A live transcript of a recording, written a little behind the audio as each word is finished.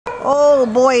Oh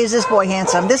boy, is this boy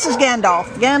handsome. This is Gandalf.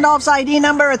 Gandalf's ID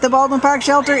number at the Baldwin Park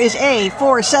shelter is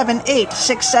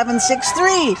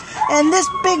A4786763. And this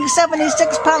big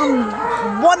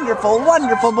 76-pound wonderful,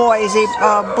 wonderful boy is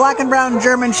a black and brown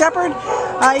German Shepherd.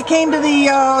 He came to the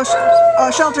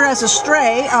shelter as a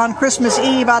stray on Christmas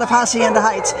Eve out of Hacienda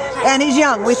Heights. And he's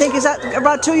young. We think he's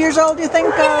about 2 years old, do you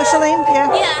think, Celine? Yeah.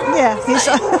 Yeah. He's,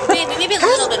 maybe a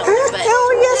little bit older, but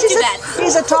oh, yes, not too bad.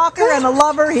 He's a talker and a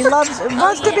lover. He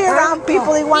wants to be around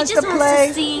people. He wants to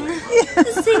play. He just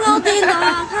wants to sing all day long,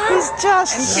 huh? He's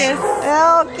just,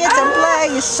 oh, kiss and play.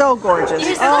 He's so gorgeous.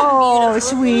 He's so oh,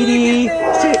 beautiful. sweetie.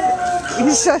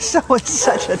 He's such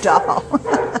a doll.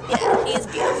 Yeah, he's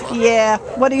beautiful. Yeah.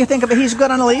 What do you think of it? He's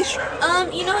good on a leash?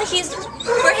 You know,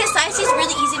 for his size, he's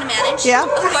really easy to manage. Yeah.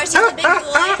 Of course, he's a big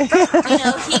boy.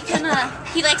 You know,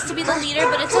 he likes to be the leader,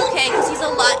 but it's okay because he's a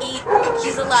lot easy to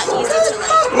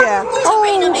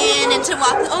rein him in and to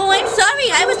walk. Oh, I'm sorry,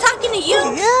 I was talking to you.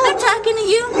 Yeah. I'm talking to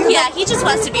you. Yeah, he just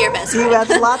wants to be your best friend. He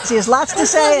has lots to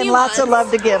say and lots of love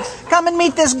to give. Come and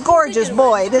meet this gorgeous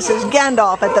boy. This is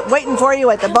Gandalf waiting for you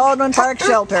at the Baldwin Park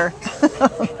shelter.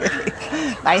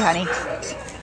 Bye, honey.